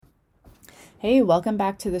Hey, welcome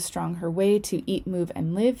back to The Strong Her Way to Eat, Move,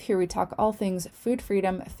 and Live. Here we talk all things food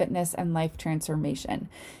freedom, fitness, and life transformation.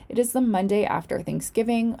 It is the Monday after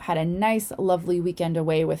Thanksgiving. Had a nice, lovely weekend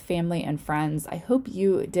away with family and friends. I hope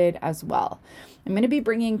you did as well. I'm going to be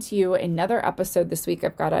bringing to you another episode this week.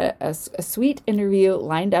 I've got a sweet interview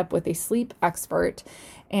lined up with a sleep expert,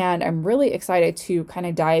 and I'm really excited to kind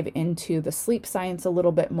of dive into the sleep science a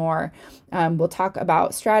little bit more. We'll talk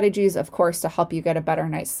about strategies, of course, to help you get a better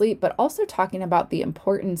night's sleep, but also talking about the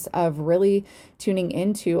importance of really tuning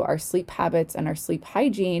into our sleep habits and our sleep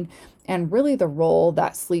hygiene, and really the role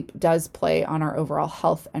that sleep does play on our overall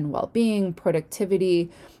health and well-being, productivity,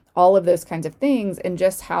 all of those kinds of things, and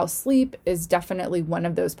just how sleep is definitely one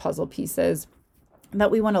of those puzzle pieces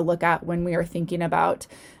that we want to look at when we are thinking about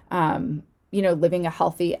living a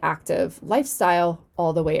healthy, active lifestyle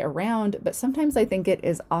all the way around. But sometimes I think it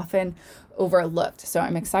is often overlooked. So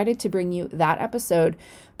I'm excited to bring you that episode.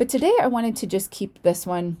 But today I wanted to just keep this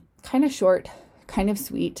one kind of short, kind of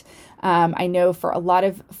sweet. I know for a lot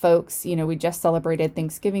of folks, we just celebrated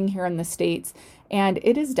Thanksgiving here in the States, and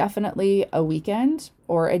it is definitely a weekend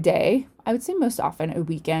or a day. I would say most often a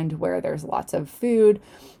weekend where there's lots of food,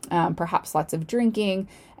 perhaps lots of drinking,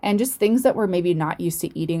 and just things that we're maybe not used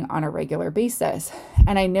to eating on a regular basis.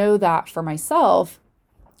 And I know that for myself,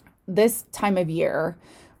 this time of year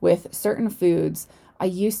with certain foods, I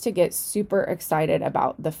used to get super excited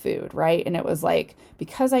about the food, right? And it was like,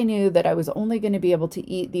 because I knew that I was only going to be able to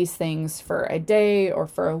eat these things for a day or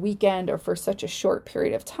for a weekend or for such a short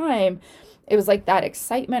period of time, it was like that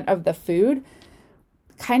excitement of the food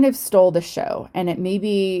kind of stole the show. And it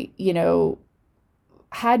maybe,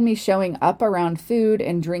 had me showing up around food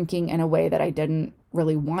and drinking in a way that I didn't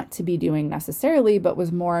really want to be doing necessarily, but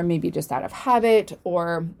was more maybe just out of habit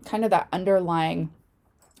or kind of that underlying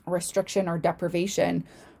restriction or deprivation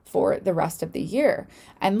for the rest of the year.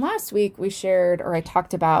 And last week we shared, or I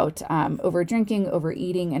talked about over drinking,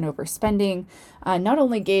 overeating, and overspending. Not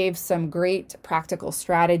only gave some great practical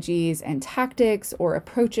strategies and tactics or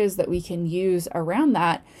approaches that we can use around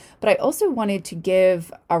that, but I also wanted to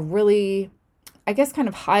give a really, kind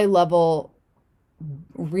of high level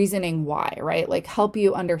reasoning why, right? Like help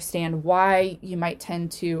you understand why you might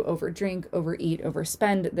tend to overdrink, overeat,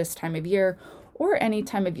 overspend this time of year or any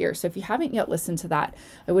time of year. So if you haven't yet listened to that,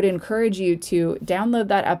 I would encourage you to download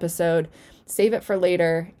that episode, save it for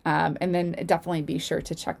later, and then definitely be sure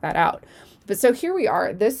to check that out. But so here we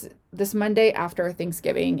are, this Monday after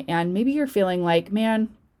Thanksgiving, and maybe you're feeling like, man,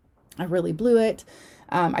 I really blew it.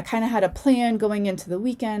 I kind of had a plan going into the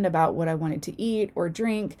weekend about what I wanted to eat or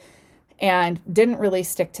drink and didn't really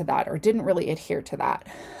stick to that or didn't really adhere to that.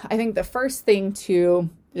 I think the first thing to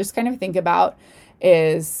just kind of think about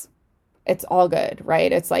is it's all good,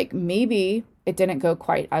 right? It's like maybe it didn't go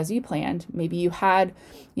quite as you planned. Maybe you had,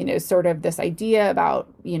 sort of this idea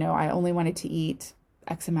about, I only wanted to eat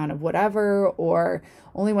X amount of whatever, or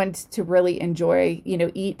only wanted to really enjoy,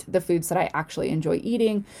 eat the foods that I actually enjoy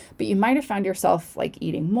eating. But you might have found yourself like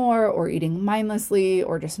eating more or eating mindlessly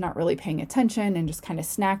or just not really paying attention and just kind of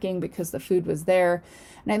snacking because the food was there.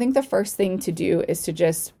 And I think the first thing to do is to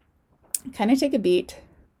just kind of take a beat,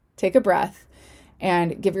 take a breath,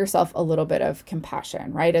 and give yourself a little bit of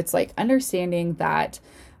compassion, right? It's like understanding that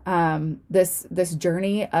this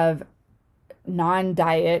journey of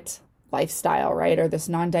non-diet lifestyle, right? Or this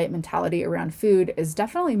non-diet mentality around food is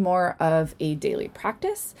definitely more of a daily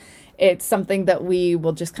practice. It's something that we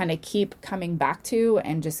will just kind of keep coming back to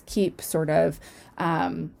and just keep sort of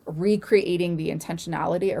recreating the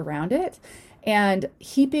intentionality around it, and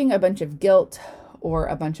heaping a bunch of guilt or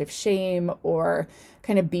a bunch of shame or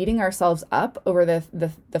kind of beating ourselves up over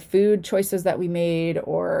the food choices that we made,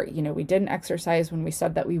 or, we didn't exercise when we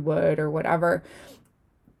said that we would or whatever,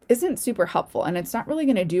 isn't super helpful. And it's not really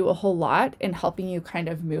going to do a whole lot in helping you kind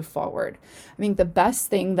of move forward. I think the best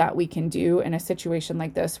thing that we can do in a situation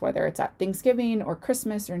like this, whether it's at Thanksgiving or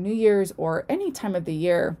Christmas or New Year's or any time of the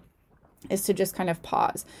year, is to just kind of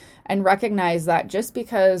pause and recognize that just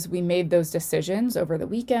because we made those decisions over the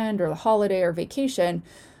weekend or the holiday or vacation,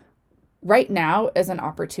 right now is an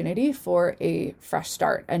opportunity for a fresh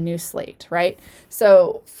start, a new slate, right?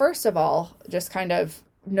 So first of all, just kind of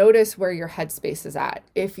notice where your headspace is at.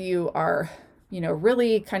 If you are,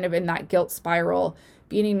 really kind of in that guilt spiral,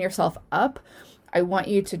 beating yourself up, I want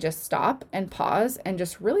you to just stop and pause and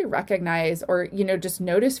just really recognize, or, just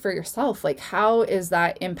notice for yourself, like, how is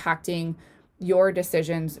that impacting your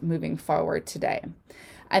decisions moving forward today?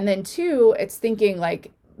 And then two, it's thinking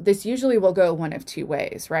like, this usually will go one of two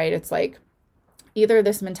ways, right? It's like either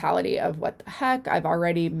this mentality of what the heck, I've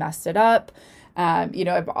already messed it up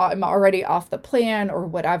I'm already off the plan or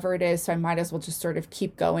whatever it is. So I might as well just sort of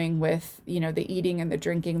keep going with, the eating and the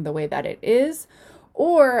drinking the way that it is.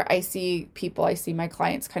 Or I see my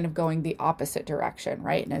clients kind of going the opposite direction,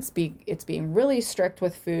 right? And it's being really strict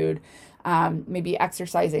with food, maybe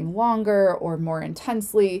exercising longer or more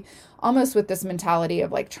intensely, almost with this mentality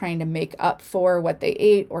of like trying to make up for what they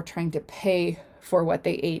ate or trying to pay for what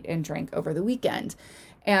they ate and drank over the weekend.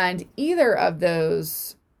 And either of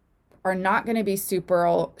those are not going to be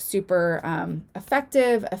super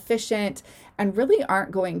effective, efficient, and really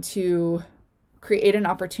aren't going to create an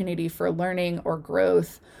opportunity for learning or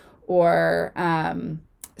growth or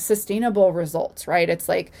sustainable results, right? It's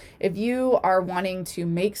like if you are wanting to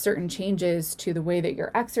make certain changes to the way that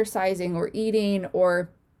you're exercising or eating or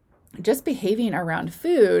just behaving around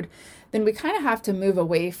food, then we kind of have to move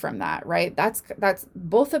away from that, right? That's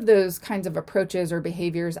both of those kinds of approaches or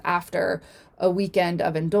behaviors after a weekend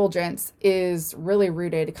of indulgence is really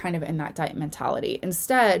rooted kind of in that diet mentality.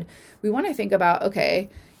 Instead, we want to think about, okay,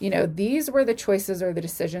 these were the choices or the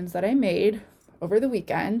decisions that I made over the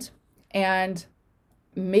weekend, and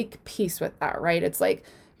make peace with that, right? It's like,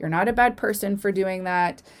 you're not a bad person for doing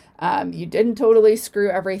that. You didn't totally screw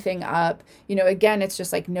everything up. Again, it's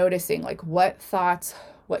just like noticing like what thoughts,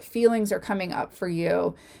 what feelings are coming up for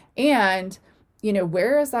you, and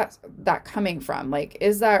where is that coming from? Like,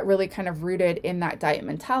 is that really kind of rooted in that diet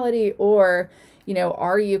mentality, or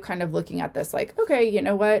are you kind of looking at this like, okay, you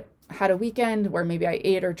know what? Had a weekend where maybe I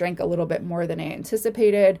ate or drank a little bit more than I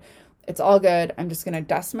anticipated. It's all good. I'm just going to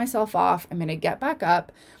dust myself off. I'm going to get back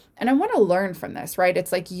up. And I want to learn from this, right?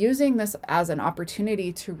 It's like using this as an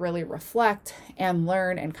opportunity to really reflect and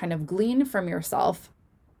learn and kind of glean from yourself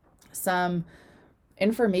some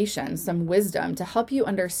information, some wisdom to help you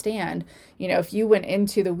understand, if you went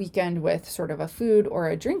into the weekend with sort of a food or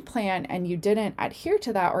a drink plan and you didn't adhere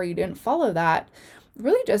to that or you didn't follow that,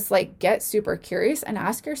 really just like get super curious and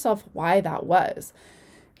ask yourself why that was.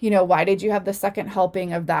 Why did you have the second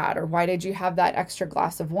helping of that? Or why did you have that extra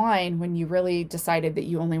glass of wine when you really decided that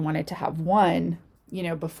you only wanted to have one,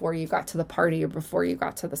 before you got to the party or before you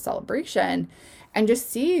got to the celebration? And just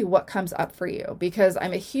see what comes up for you. Because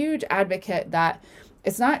I'm a huge advocate that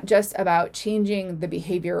it's not just about changing the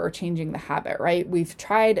behavior or changing the habit, right? We've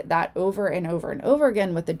tried that over and over and over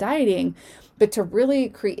again with the dieting, but to really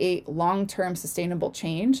create long-term sustainable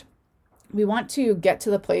change, we want to get to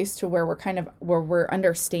the place to where we're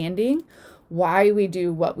understanding why we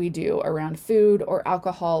do what we do around food or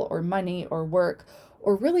alcohol or money or work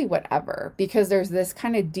or really whatever, because there's this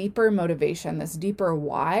kind of deeper motivation, this deeper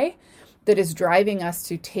why that is driving us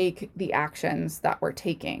to take the actions that we're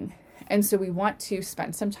taking. And so we want to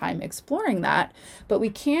spend some time exploring that, but we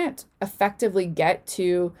can't effectively get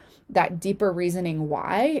to that deeper reasoning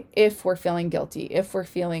why if we're feeling guilty, if we're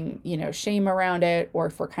feeling, shame around it, or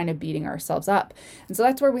if we're kind of beating ourselves up. And so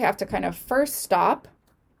that's where we have to kind of first stop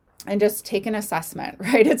and just take an assessment,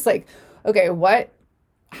 right? It's like, okay,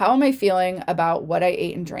 how am I feeling about what I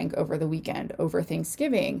ate and drank over the weekend, over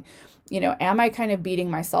Thanksgiving? Am I kind of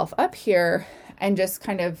beating myself up here? And just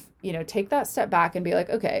kind of, take that step back and be like,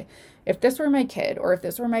 okay, if this were my kid, or if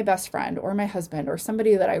this were my best friend or my husband or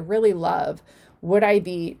somebody that I really love, would I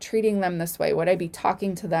be treating them this way? Would I be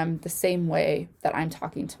talking to them the same way that I'm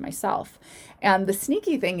talking to myself? And the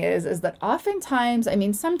sneaky thing is that oftentimes,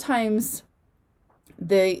 sometimes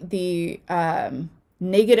the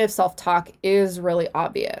negative self-talk is really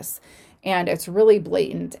obvious and it's really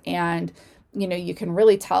blatant, and you can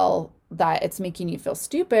really tell that it's making you feel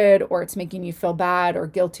stupid or it's making you feel bad or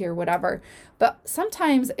guilty or whatever. But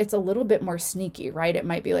sometimes it's a little bit more sneaky, right? It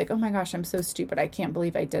might be like, oh my gosh, I'm so stupid. I can't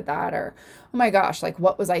believe I did that. Or, oh my gosh, like,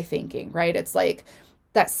 what was I thinking, right? It's like,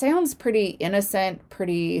 that sounds pretty innocent,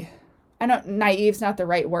 naive's not the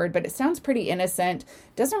right word, but it sounds pretty innocent.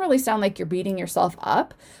 It doesn't really sound like you're beating yourself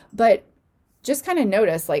up, but just kind of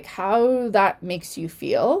notice like how that makes you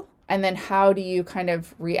feel. And then how do you kind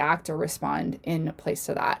of react or respond in place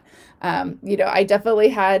to that? I definitely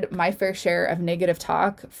had my fair share of negative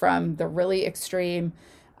talk, from the really extreme,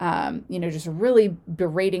 just really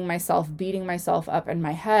berating myself, beating myself up in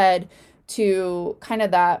my head, to kind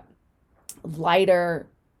of that lighter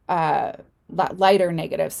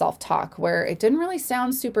negative self-talk where it didn't really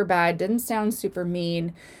sound super bad, didn't sound super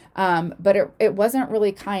mean, but it wasn't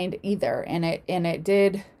really kind either. And it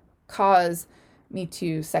did cause me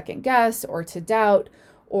to second guess or to doubt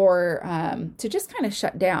or to just kind of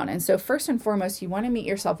shut down. And so first and foremost, you want to meet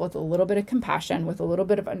yourself with a little bit of compassion, with a little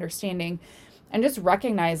bit of understanding, and just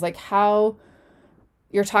recognize like how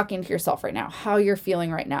you're talking to yourself right now, how you're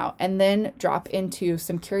feeling right now, and then drop into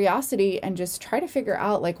some curiosity and just try to figure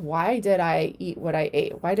out, like, why did I eat what I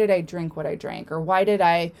ate? Why did I drink what I drank? Or why did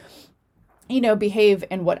I, behave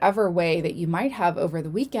in whatever way that you might have over the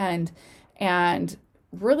weekend? And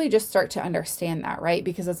really just start to understand that, right?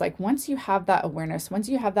 Because it's like, once you have that awareness, once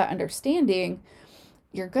you have that understanding,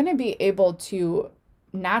 you're going to be able to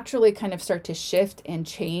naturally kind of start to shift and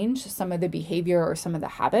change some of the behavior or some of the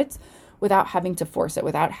habits without having to force it,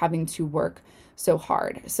 without having to work so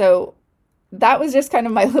hard. So that was just kind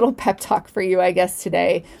of my little pep talk for you, I guess,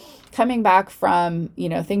 today, coming back from,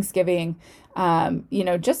 Thanksgiving,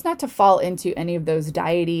 just not to fall into any of those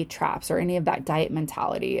diety traps or any of that diet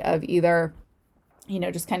mentality of either,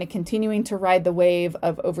 just kind of continuing to ride the wave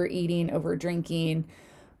of overeating, over drinking,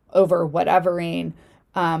 over whatevering,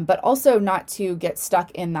 but also not to get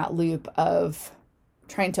stuck in that loop of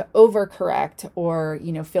trying to overcorrect or,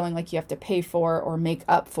 feeling like you have to pay for or make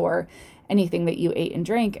up for anything that you ate and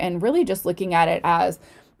drank, and really just looking at it as,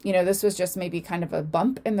 this was just maybe kind of a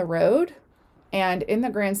bump in the road. And in the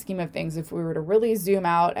grand scheme of things, if we were to really zoom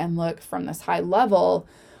out and look from this high level,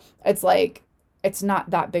 it's like, it's not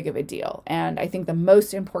that big of a deal. And I think the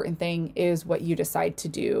most important thing is what you decide to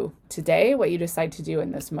do today, what you decide to do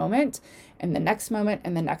in this moment, and the next moment,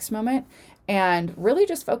 and the next moment. And really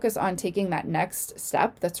just focus on taking that next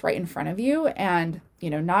step that's right in front of you, and,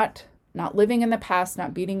 not living in the past,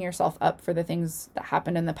 not beating yourself up for the things that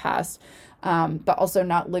happened in the past, but also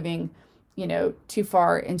not living, too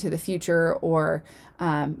far into the future, or,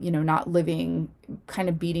 not living, kind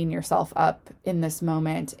of beating yourself up in this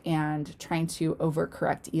moment and trying to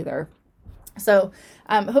overcorrect either. So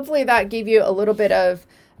hopefully that gave you a little bit of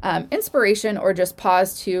inspiration, or just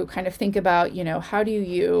pause to kind of think about, how do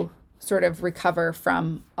you sort of recover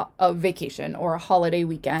from a vacation or a holiday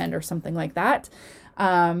weekend or something like that.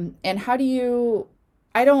 And how do you,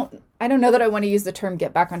 I don't know that I want to use the term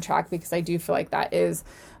get back on track, because I do feel like that is,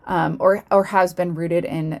 or has been rooted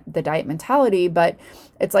in the diet mentality, but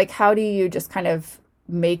it's like, how do you just kind of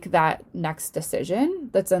make that next decision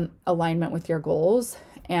that's in alignment with your goals,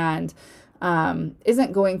 and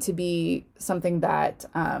isn't going to be something that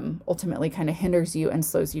ultimately kind of hinders you and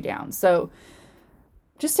slows you down. So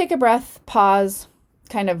just take a breath, pause,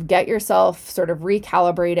 kind of get yourself sort of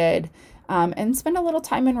recalibrated, and spend a little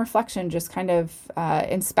time in reflection, just kind of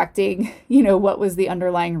inspecting, what was the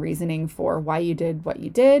underlying reasoning for why you did what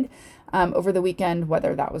you did over the weekend,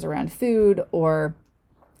 whether that was around food or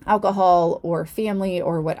alcohol or family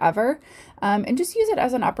or whatever, and just use it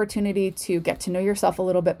as an opportunity to get to know yourself a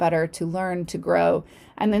little bit better, to learn, to grow,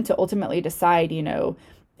 and then to ultimately decide,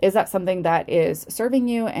 is that something that is serving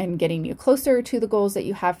you and getting you closer to the goals that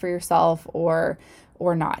you have for yourself, or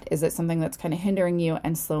not? Is it something that's kind of hindering you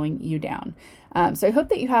and slowing you down? So I hope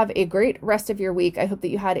that you have a great rest of your week. I hope that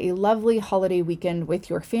you had a lovely holiday weekend with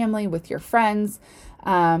your family, with your friends.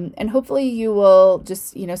 And hopefully you will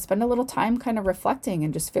just, spend a little time kind of reflecting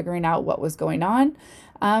and just figuring out what was going on.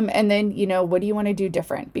 And then, what do you want to do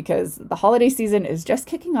different? Because the holiday season is just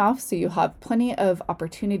kicking off, so you have plenty of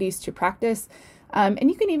opportunities to practice.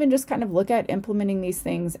 And you can even just kind of look at implementing these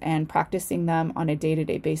things and practicing them on a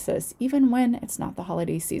day-to-day basis, even when it's not the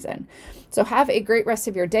holiday season. So have a great rest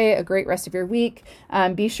of your day, a great rest of your week.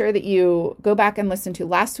 Be sure that you go back and listen to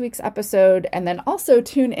last week's episode, and then also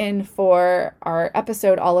tune in for our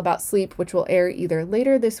episode all about sleep, which will air either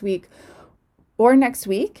later this week or next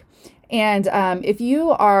week. And if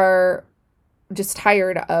you are just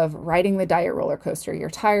tired of riding the diet roller coaster, you're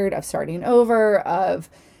tired of starting over, of,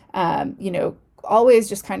 always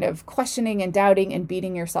just kind of questioning and doubting and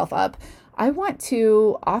beating yourself up, I want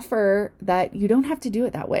to offer that you don't have to do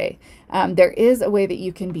it that way. There is a way that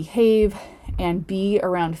you can behave and be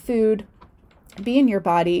around food, be in your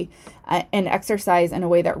body, and exercise in a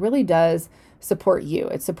way that really does support you.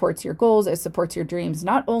 It supports your goals. It supports your dreams,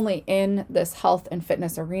 not only in this health and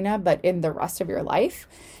fitness arena, but in the rest of your life.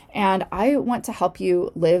 And I want to help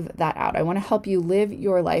you live that out. I want to help you live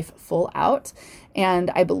your life full out.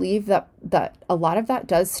 And I believe that a lot of that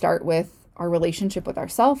does start with our relationship with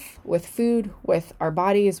ourselves, with food, with our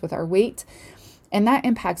bodies, with our weight. And that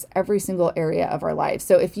impacts every single area of our lives.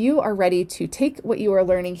 So if you are ready to take what you are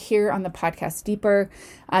learning here on the podcast deeper,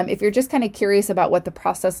 if you're just kind of curious about what the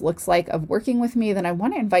process looks like of working with me, then I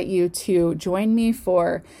want to invite you to join me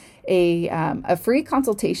for a free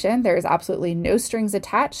consultation. There is absolutely no strings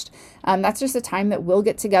attached. That's just a time that we'll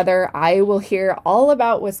get together. I will hear all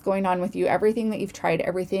about what's going on with you, everything that you've tried,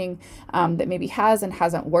 everything that maybe has and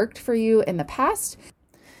hasn't worked for you in the past.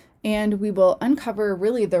 And we will uncover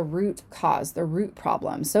really the root cause, the root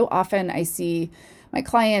problem. So often I see my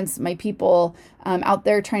clients, my people out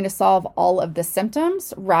there trying to solve all of the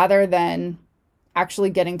symptoms rather than actually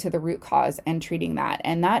getting to the root cause and treating that.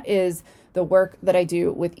 And that is the work that I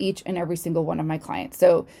do with each and every single one of my clients.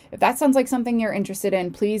 So if that sounds like something you're interested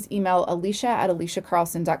in, please email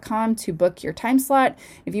alicia@aliciacarlson.com to book your time slot.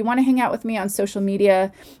 If you want to hang out with me on social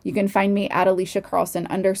media, you can find me at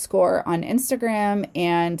 @AliciaCarlson_ on Instagram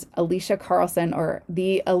and Alicia Carlson or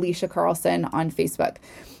the Alicia Carlson on Facebook.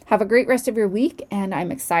 Have a great rest of your week, and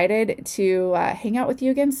I'm excited to hang out with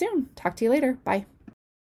you again soon. Talk to you later. Bye.